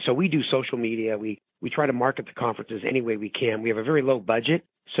savvy. So we do social media. We try to market the conferences any way we can. We have a very low budget.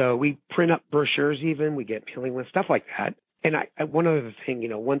 So we print up brochures even. We get mailing lists, stuff like that. And one other thing, you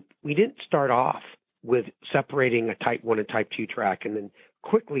know, we didn't start off with separating a type 1 and type 2 track and then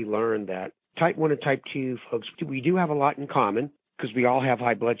quickly learned that type 1 and type 2 folks, we do have a lot in common because we all have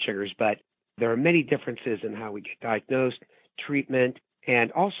high blood sugars, but there are many differences in how we get diagnosed, treatment,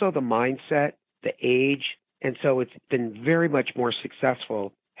 and also the mindset, the age. And so it's been very much more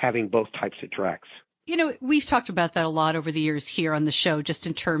successful having both types of tracks. You know, we've talked about that a lot over the years here on the show, just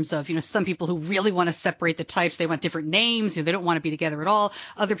in terms of, you know, some people who really want to separate the types. They want different names. You know, they don't want to be together at all.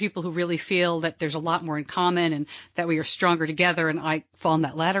 Other people who really feel that there's a lot more in common and that we are stronger together. And I fall in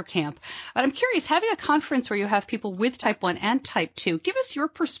that latter camp. But I'm curious, having a conference where you have people with type 1 and type 2, give us your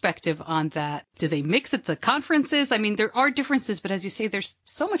perspective on that. Do they mix at the conferences? I mean, there are differences, but as you say, there's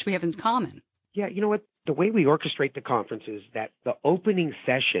so much we have in common. Yeah, you know what? The way we orchestrate the conference is that the opening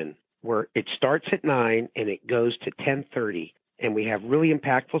session, where it starts at 9 and it goes to 10:30, and we have really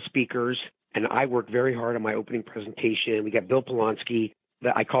impactful speakers, and I work very hard on my opening presentation. We got Bill Polonsky,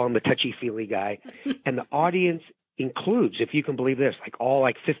 I call him the touchy-feely guy, and the audience includes, if you can believe this, all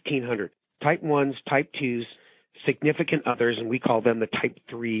 1,500 type 1s, type 2s, significant others, and we call them the type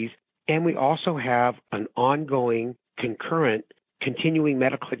 3s, and we also have an ongoing, concurrent, continuing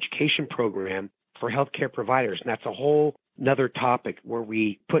medical education program for healthcare providers, and that's a whole another topic where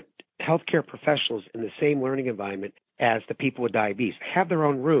we put healthcare professionals in the same learning environment as the people with diabetes. They have their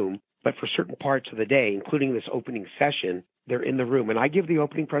own room, but for certain parts of the day, including this opening session, they're in the room. And I give the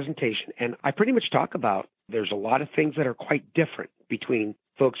opening presentation, and I pretty much talk about there's a lot of things that are quite different between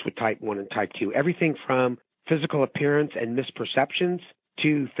folks with type 1 and type 2. Everything from physical appearance and misperceptions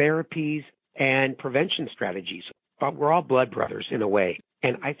to therapies and prevention strategies. We're all blood brothers in a way.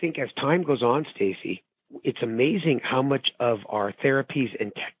 And I think as time goes on, Stacey, it's amazing how much of our therapies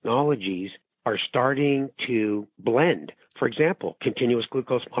and technologies are starting to blend. For example, continuous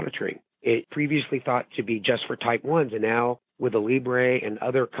glucose monitoring. It previously thought to be just for type 1s, and now with the Libre and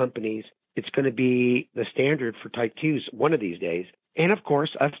other companies, it's going to be the standard for type 2s one of these days. And of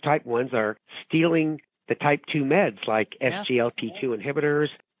course, us type 1s are stealing the type 2 meds like SGLT2 inhibitors,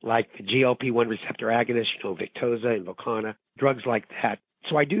 like the GLP-1 receptor agonists, Victoza and Vocana, drugs like that.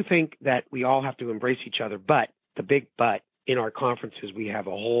 So I do think that we all have to embrace each other, but the big but in our conferences, we have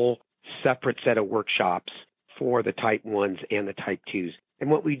a whole separate set of workshops for the type 1s and the type 2s. And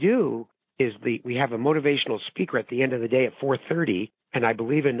what we do is we have a motivational speaker at the end of the day at 4:30, and I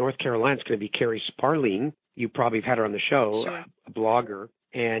believe in North Carolina it's going to be Carrie Sparling. You probably have had her on the show, sure. A blogger,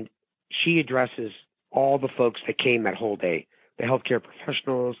 and she addresses all the folks that came that whole day, the healthcare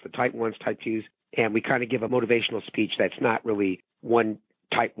professionals, the type 1s, type 2s, and we kind of give a motivational speech that's not really one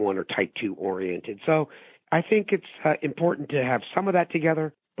type 1 or type 2 oriented. So I think it's important to have some of that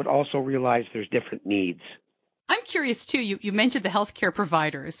together, but also realize there's different needs. I'm curious, too. You mentioned the healthcare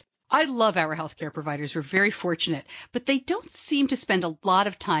providers. I love our healthcare providers. We're very fortunate, but they don't seem to spend a lot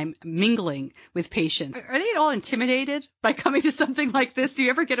of time mingling with patients. Are they at all intimidated by coming to something like this? Do you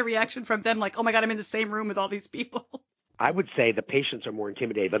ever get a reaction from them like, oh, my God, I'm in the same room with all these people? I would say the patients are more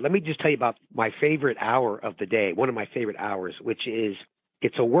intimidated. But let me just tell you about my favorite hour of the day, one of my favorite hours, which is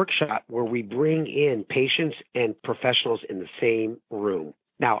it's a workshop where we bring in patients and professionals in the same room.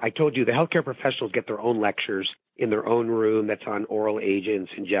 Now, I told you the healthcare professionals get their own lectures in their own room that's on oral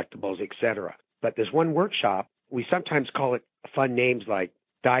agents, injectables, et cetera. But there's one workshop, we sometimes call it fun names like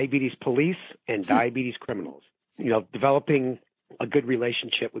diabetes police and diabetes criminals, developing a good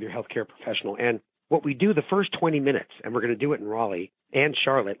relationship with your healthcare professional. And what we do the first 20 minutes, and we're going to do it in Raleigh and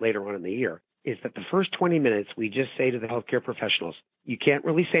Charlotte later on in the year, is that the first 20 minutes, we just say to the healthcare professionals, you can't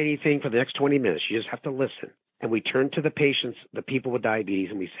really say anything for the next 20 minutes. You just have to listen. And we turn to the patients, the people with diabetes,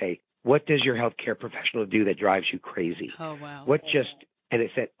 and we say, what does your healthcare professional do that drives you crazy? Oh, wow. And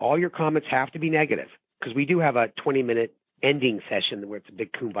it said, all your comments have to be negative, because we do have a 20-minute ending session where it's a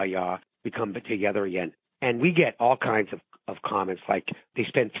big kumbaya. We come together again. And we get all kinds of comments, like they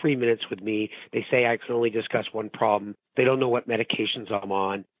spend 3 minutes with me. They say I can only discuss one problem. They don't know what medications I'm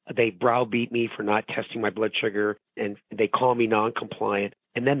on. They browbeat me for not testing my blood sugar, and they call me non-compliant.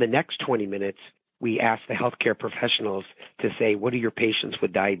 And then the next 20 minutes, we ask the healthcare professionals to say, what are your patients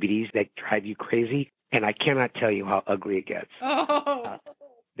with diabetes that drive you crazy? And I cannot tell you how ugly it gets. Oh.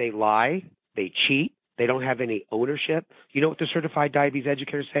 They lie. They cheat. They don't have any ownership. You know what the certified diabetes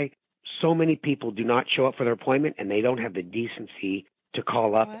educators say? So many people do not show up for their appointment, and they don't have the decency to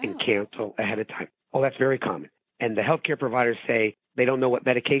call up and cancel ahead of time. Oh, that's very common. And the healthcare providers say they don't know what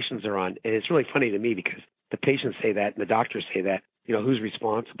medications they're on. And it's really funny to me because the patients say that and the doctors say that, who's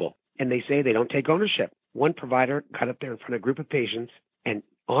responsible? And they say they don't take ownership. One provider got up there in front of a group of patients and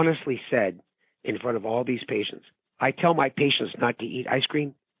honestly said in front of all these patients, I tell my patients not to eat ice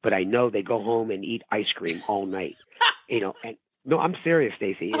cream, but I know they go home and eat ice cream all night. And no, I'm serious,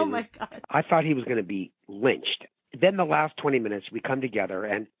 Stacey. Oh, my God. I thought he was going to be lynched. Then the last 20 minutes, we come together,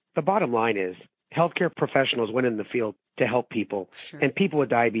 and the bottom line is healthcare professionals went in the field to help people, and people with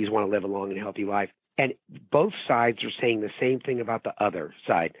diabetes want to live a long and healthy life. And both sides are saying the same thing about the other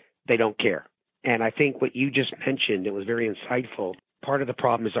side. They don't care. And I think what you just mentioned, it was very insightful. Part of the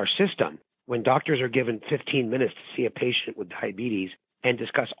problem is our system. When doctors are given 15 minutes to see a patient with diabetes and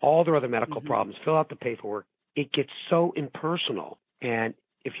discuss all their other medical problems, fill out the paperwork, it gets so impersonal. And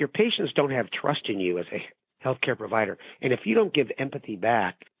if your patients don't have trust in you as a healthcare provider, and if you don't give empathy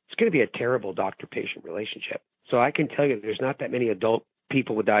back, it's going to be a terrible doctor-patient relationship. So I can tell you there's not that many adult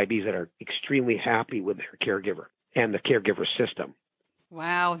people with diabetes that are extremely happy with their caregiver and the caregiver system.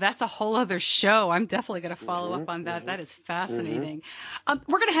 Wow, that's a whole other show. I'm definitely going to follow up on that. That is fascinating.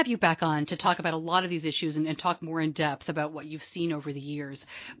 We're going to have you back on to talk about a lot of these issues and talk more in depth about what you've seen over the years.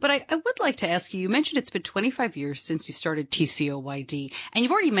 But I would like to ask you mentioned it's been 25 years since you started TCOYD, and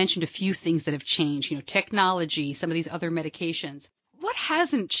you've already mentioned a few things that have changed, technology, some of these other medications. What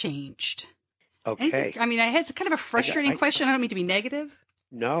hasn't changed? Okay. It's kind of a frustrating question. I don't mean to be negative.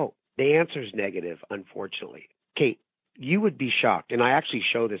 No, the answer is negative, unfortunately. Kate, you would be shocked, and I actually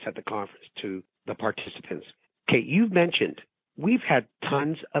show this at the conference to the participants. Kate, you've mentioned we've had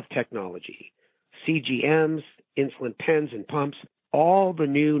tons of technology, CGMs, insulin pens and pumps, all the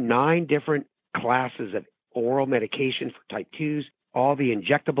new 9 different classes of oral medication for type 2s, all the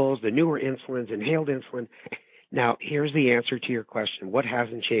injectables, the newer insulins, inhaled insulin. Now, here's the answer to your question. What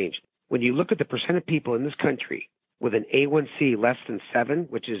hasn't changed? When you look at the percent of people in this country with an A1C less than 7,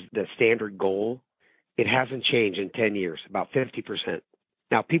 which is the standard goal, it hasn't changed in 10 years, about 50%.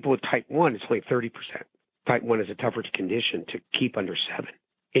 Now, people with type 1, it's only 30%. Type 1 is a tougher condition to keep under 7.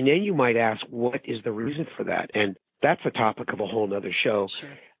 And then you might ask, what is the reason for that? And that's a topic of a whole other show. Sure.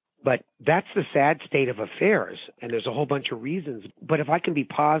 But that's the sad state of affairs, and there's a whole bunch of reasons. But if I can be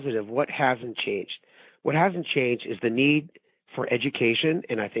positive, what hasn't changed? What hasn't changed is the need for education,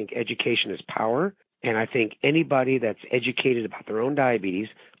 and I think education is power. And I think anybody that's educated about their own diabetes,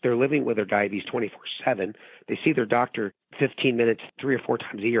 they're living with their diabetes 24/7. They see their doctor 15 minutes, 3 or 4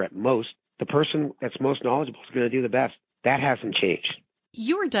 times a year at most. The person that's most knowledgeable is going to do the best. That hasn't changed.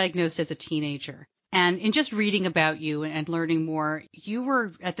 You were diagnosed as a teenager. And in just reading about you and learning more, you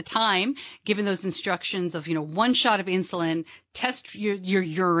were at the time given those instructions of, 1 shot of insulin, test your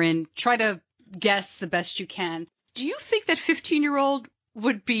urine, try to guess the best you can. Do you think that 15-year-old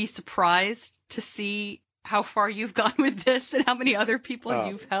would be surprised to see how far you've gone with this and how many other people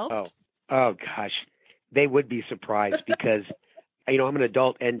you've helped? Oh, gosh. They would be surprised because, I'm an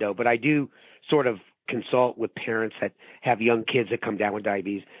adult endo, but I do sort of consult with parents that have young kids that come down with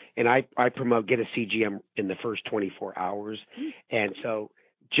diabetes. And I promote get a CGM in the first 24 hours. And so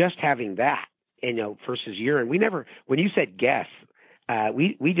just having that, versus urine, when you said guess,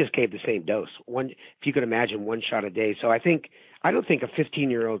 we just gave the same dose. If you could imagine 1 shot a day. So I don't think a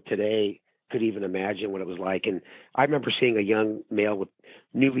 15-year-old today could even imagine what it was like. And I remember seeing a young male with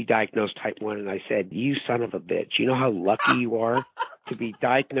newly diagnosed type 1, and I said, you son of a bitch, you know how lucky you are to be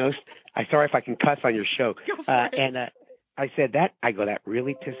diagnosed? I'm sorry if I can cuss on your show. And I said, that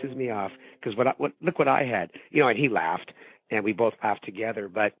really pisses me off because look what I had. And he laughed, and we both laughed together.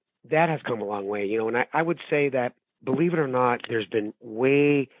 But that has come a long way, and I would say that, believe it or not, there's been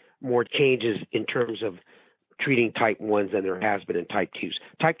way more changes in terms of treating type 1s than there has been in type 2s.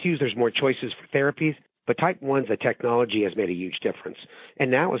 Type 2s, there's more choices for therapies. But type 1's, the technology has made a huge difference. And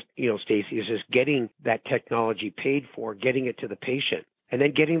now, Stacey, is just getting that technology paid for, getting it to the patient, and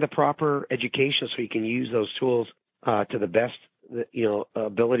then getting the proper education so you can use those tools to the best,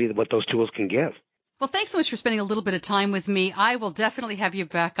 ability of what those tools can give. Well, thanks so much for spending a little bit of time with me. I will definitely have you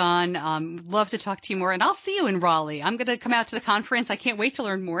back on. Love to talk to you more, and I'll see you in Raleigh. I'm going to come out to the conference. I can't wait to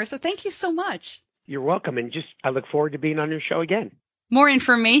learn more. So thank you so much. You're welcome, and I look forward to being on your show again. More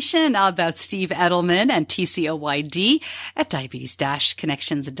information about Steve Edleman and TCOYD at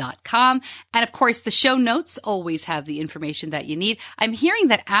diabetes-connections.com. And of course, the show notes always have the information that you need. I'm hearing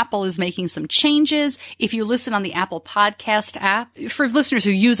that Apple is making some changes. If you listen on the Apple Podcast app, for listeners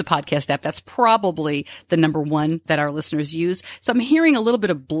who use a podcast app, that's probably the number one that our listeners use. So I'm hearing a little bit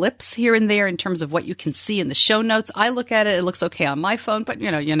of blips here and there in terms of what you can see in the show notes. I look at it. It looks okay on my phone, but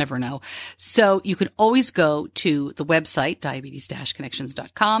you never know. So you can always go to the website, diabetes-connections.com.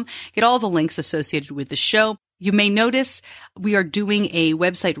 Get all the links associated with the show. You may notice we are doing a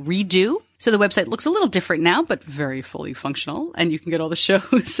website redo. So the website looks a little different now, but very fully functional. And you can get all the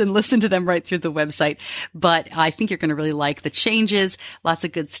shows and listen to them right through the website. But I think you're going to really like the changes. Lots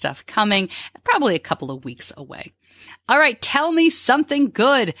of good stuff coming. Probably a couple of weeks away. All right. Tell me something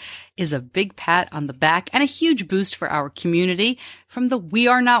good is a big pat on the back and a huge boost for our community from the We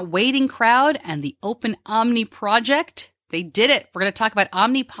Are Not Waiting crowd and the Open Omni project. They did it. We're going to talk about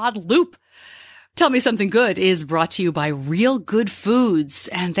Omnipod Loop. Tell Me Something Good is brought to you by Real Good Foods,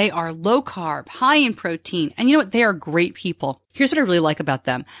 and they are low carb, high in protein. And you know what? They are great people. Here's what I really like about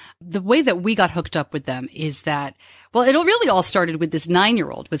them. The way that we got hooked up with them is that, well, it really all started with this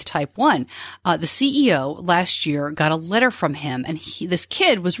 9-year-old with type 1. The CEO last year got a letter from him, and this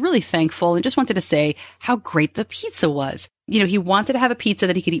kid was really thankful and just wanted to say how great the pizza was. He wanted to have a pizza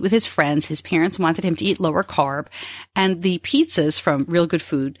that he could eat with his friends. His parents wanted him to eat lower carb, and the pizzas from Real Good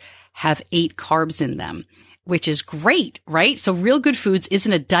Food have 8 carbs in them, which is great, right? So Real Good Foods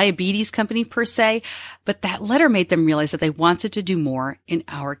isn't a diabetes company per se, but that letter made them realize that they wanted to do more in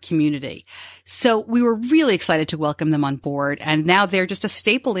our community. So we were really excited to welcome them on board. And now they're just a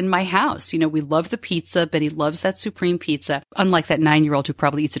staple in my house. We love the pizza. Betty loves that supreme pizza. Unlike that 9-year-old who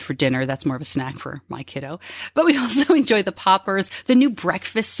probably eats it for dinner. That's more of a snack for my kiddo. But we also enjoy the poppers, the new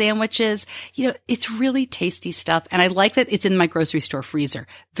breakfast sandwiches. It's really tasty stuff. And I like that it's in my grocery store freezer.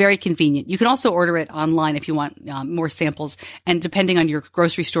 Very convenient. You can also order it online if you want more samples, and depending on your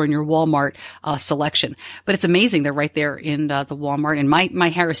grocery store and your Walmart selection. But it's amazing. They're right there in the Walmart. And my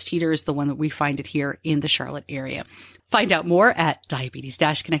Harris Teeter is the one that we find it here in the Charlotte area. Find out more at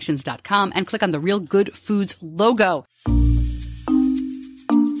diabetes-connections.com and click on the Real Good Foods logo.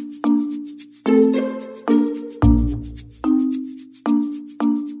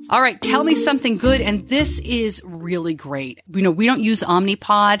 All right, tell me something good. And this is really great. We don't use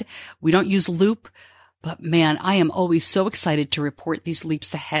Omnipod. We don't use Loop. But man, I am always so excited to report these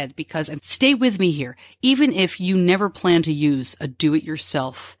leaps ahead because, and stay with me here, even if you never plan to use a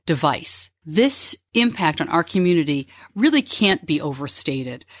do-it-yourself device, this impact on our community really can't be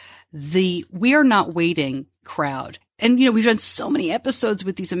overstated. The We Are Not Waiting crowd. And, we've done so many episodes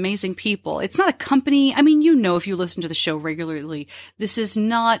with these amazing people. It's not a company. I mean, if you listen to the show regularly, this is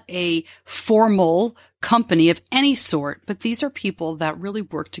not a formal company of any sort, but these are people that really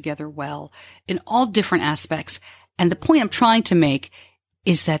work together well in all different aspects. And the point I'm trying to make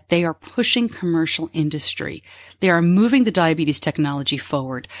is that they are pushing commercial industry. They are moving the diabetes technology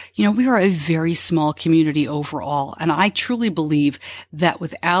forward. We are a very small community overall. And I truly believe that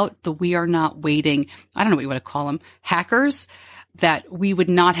without the We Are Not Waiting, I don't know what you want to call them, hackers, that we would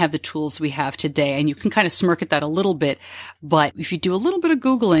not have the tools we have today. And you can kind of smirk at that a little bit. But if you do a little bit of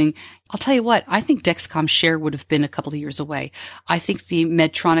Googling, I'll tell you what, I think Dexcom Share would have been a couple of years away. I think the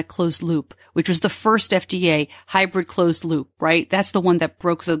Medtronic closed loop, which was the first FDA hybrid closed loop, right? That's the one that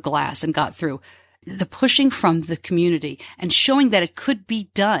broke the glass and got through. The pushing from the community and showing that it could be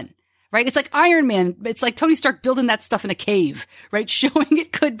done, right? It's like Iron Man. It's like Tony Stark building that stuff in a cave, right? Showing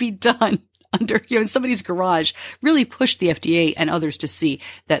it could be done under, in somebody's garage, really pushed the FDA and others to see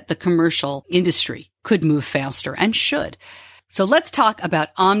that the commercial industry could move faster and should. So let's talk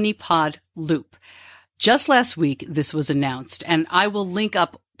about Omnipod Loop. Just last week, this was announced, and I will link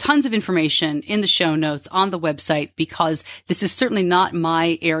up tons of information in the show notes on the website because this is certainly not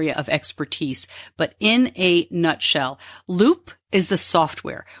my area of expertise. But in a nutshell, Loop is the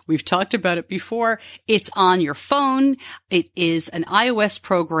software. We've talked about it before. It's on your phone. It is an iOS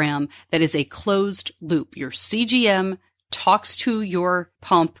program that is a closed loop. Your CGM talks to your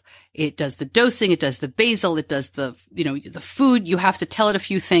pump. It does the dosing. It does the basal. It does the food. You have to tell it a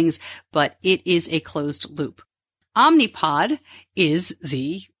few things, but it is a closed loop. Omnipod is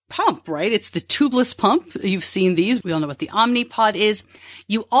the pump, right? It's the tubeless pump. You've seen these. We all know what the Omnipod is.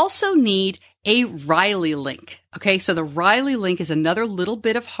 You also need a Raleigh link. Okay, so the Raleigh link is another little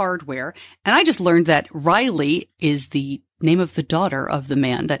bit of hardware. And I just learned that Raleigh is the name of the daughter of the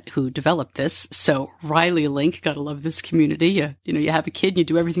man who developed this. So Raleigh link, gotta love this community. You have a kid, you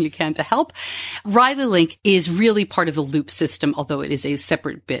do everything you can to help. Raleigh link is really part of the Loop system, although it is a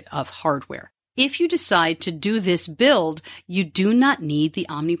separate bit of hardware. If you decide to do this build, you do not need the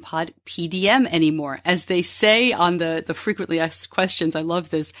Omnipod PDM anymore. As they say on the frequently asked questions, I love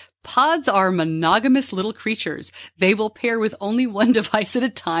this. Pods are monogamous little creatures. They will pair with only one device at a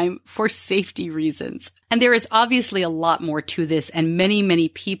time for safety reasons. And there is obviously a lot more to this, and many, many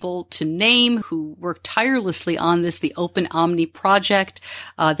people to name who work tirelessly on this. The Open Omni project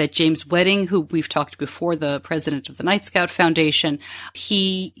that James Wedding, who we've talked before, the president of the Night Scout Foundation,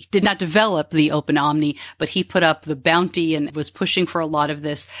 he did not develop the Open Omni, but he put up the bounty and was pushing for a lot of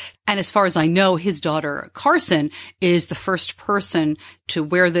this. And as far as I know, his daughter, Carson, is the first person to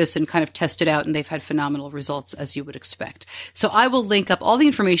wear this and kind of test it out, and they've had phenomenal results, as you would expect. So I will link up all the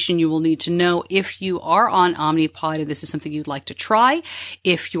information you will need to know if you are on Omnipod and this is something you'd like to try.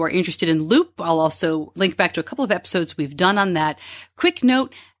 If you are interested in Loop, I'll also link back to a couple of episodes we've done on that. Quick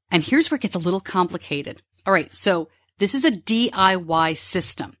note, and here's where it gets a little complicated. All right, so this is a DIY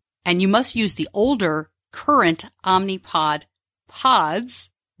system, and you must use the older, current Omnipod pods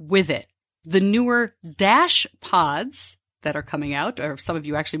with it. The newer Dash pods that are coming out, or some of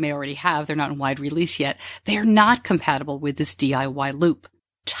you actually may already have, they're not in wide release yet, they are not compatible with this DIY Loop.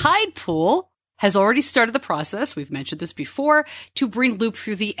 Tidepool has already started the process, we've mentioned this before, to bring Loop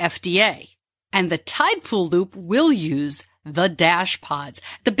through the FDA. And the Tidepool Loop will use the Dash pods.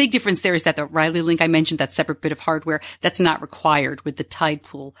 The big difference there is that the Raleigh link I mentioned, that separate bit of hardware, that's not required with the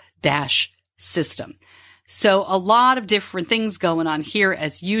Tidepool Dash system. So a lot of different things going on here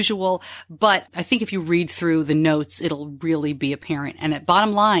as usual, but I think if you read through the notes, it'll really be apparent. And at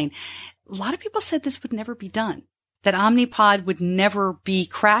bottom line, a lot of people said this would never be done, that Omnipod would never be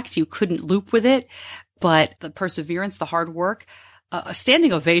cracked. You couldn't loop with it, but the perseverance, the hard work, a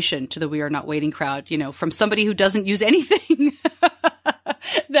standing ovation to the We Are Not Waiting crowd, from somebody who doesn't use anything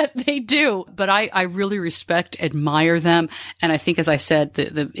that they do. But I really respect, admire them. And I think, as I said,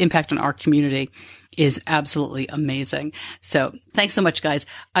 the impact on our community is absolutely amazing. So thanks so much, guys.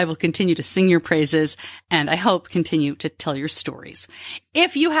 I will continue to sing your praises, and I hope continue to tell your stories.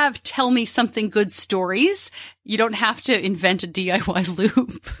 If you have tell me something good stories, you don't have to invent a DIY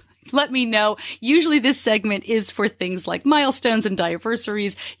loop. Let me know. Usually this segment is for things like milestones and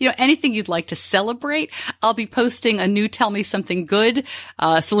diversities, anything you'd like to celebrate. I'll be posting a new Tell Me Something Good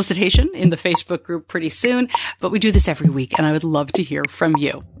solicitation in the Facebook group pretty soon, but we do this every week, and I would love to hear from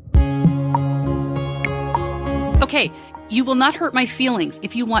you. Okay, you will not hurt my feelings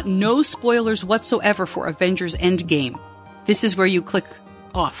if you want no spoilers whatsoever for Avengers Endgame. This is where you click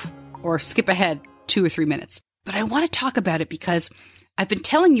off or skip ahead 2 or 3 minutes. But I want to talk about it because I've been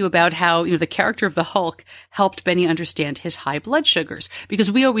telling you about how, the character of the Hulk helped Benny understand his high blood sugars, because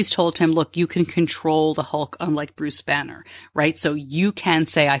we always told him, look, you can control the Hulk, unlike Bruce Banner, right? So you can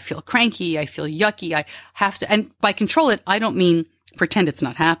say, I feel cranky, I feel yucky, I have to, and by control it, I don't mean pretend it's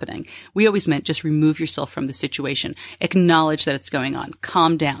not happening. We always meant just remove yourself from the situation, acknowledge that it's going on,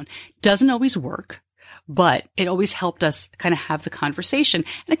 calm down. Doesn't always work, but it always helped us kind of have the conversation.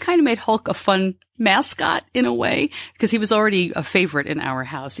 And it kind of made Hulk a fun mascot in a way, because he was already a favorite in our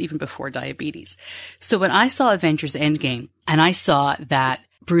house even before diabetes. So when I saw Avengers Endgame and I saw that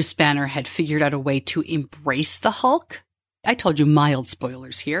Bruce Banner had figured out a way to embrace the Hulk, I told you mild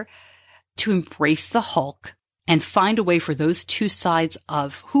spoilers here, to embrace the Hulk and find a way for those two sides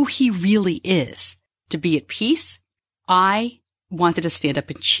of who he really is to be at peace, I wanted to stand up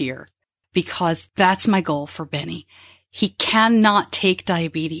and cheer, because that's my goal for Benny. He cannot take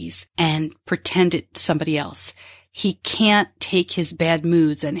diabetes and pretend it's somebody else. He can't take his bad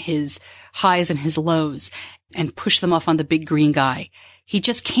moods and his highs and his lows and push them off on the big green guy. He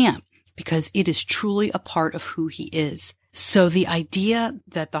just can't, because it is truly a part of who he is. So the idea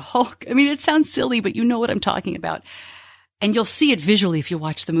that the Hulk, it sounds silly, but you know what I'm talking about. And you'll see it visually if you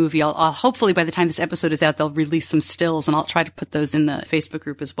watch the movie. I'll hopefully by the time this episode is out, they'll release some stills, and I'll try to put those in the Facebook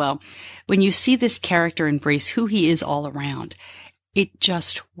group as well. When you see this character embrace who he is all around, it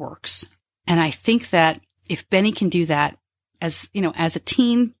just works. And I think that if Benny can do that as a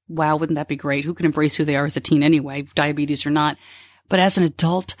teen, wow, wouldn't that be great? Who can embrace who they are as a teen anyway, diabetes or not? But as an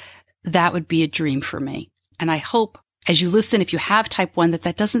adult, that would be a dream for me. And I hope, as you listen, if you have type 1,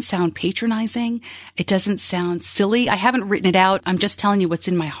 that doesn't sound patronizing. It doesn't sound silly. I haven't written it out. I'm just telling you what's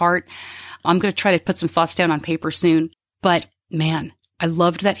in my heart. I'm going to try to put some thoughts down on paper soon. But man, I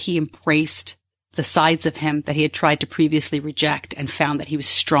loved that he embraced the sides of him that he had tried to previously reject and found that he was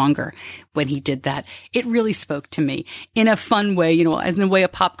stronger when he did that. It really spoke to me in a fun way, in a way a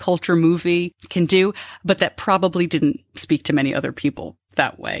pop culture movie can do, but that probably didn't speak to many other people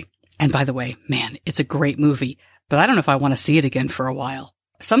that way. And by the way, man, it's a great movie, but I don't know if I want to see it again for a while.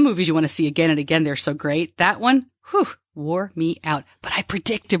 Some movies you want to see again and again, they're so great. That one, wore me out. But I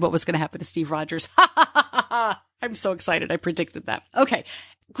predicted what was going to happen to Steve Rogers. Ha ha ha ha! I'm so excited. I predicted that. Okay.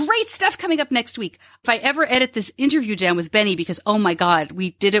 Great stuff coming up next week. If I ever edit this interview down with Benny, because, oh my God,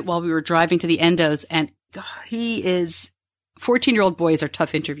 we did it while we were driving to the endos, and God, 14-year-old boys are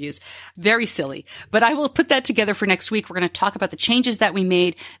tough interviews. Very silly. But I will put that together for next week. We're going to talk about the changes that we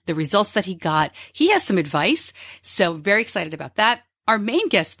made, the results that he got. He has some advice, so very excited about that. Our main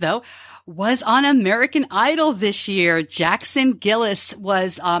guest, though, was on American Idol this year. Jackson Gillis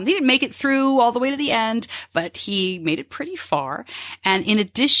was, he didn't make it through all the way to the end, but he made it pretty far. And in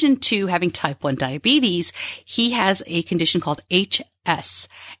addition to having type 1 diabetes, he has a condition called HS.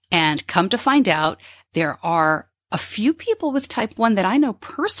 And come to find out, there are a few people with type 1 that I know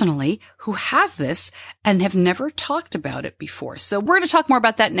personally who have this and have never talked about it before. So we're going to talk more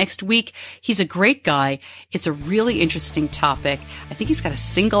about that next week. He's a great guy. It's a really interesting topic. I think he's got a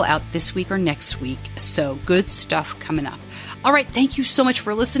single out this week or next week. So good stuff coming up. All right. Thank you so much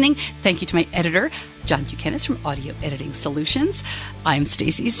for listening. Thank you to my editor, John Buchanan from Audio Editing Solutions. I'm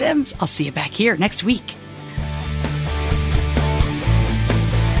Stacey Sims. I'll see you back here next week.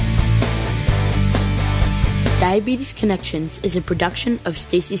 Diabetes Connections is a production of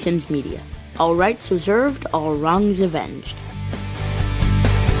Stacey Sims Media. All rights reserved, all wrongs avenged.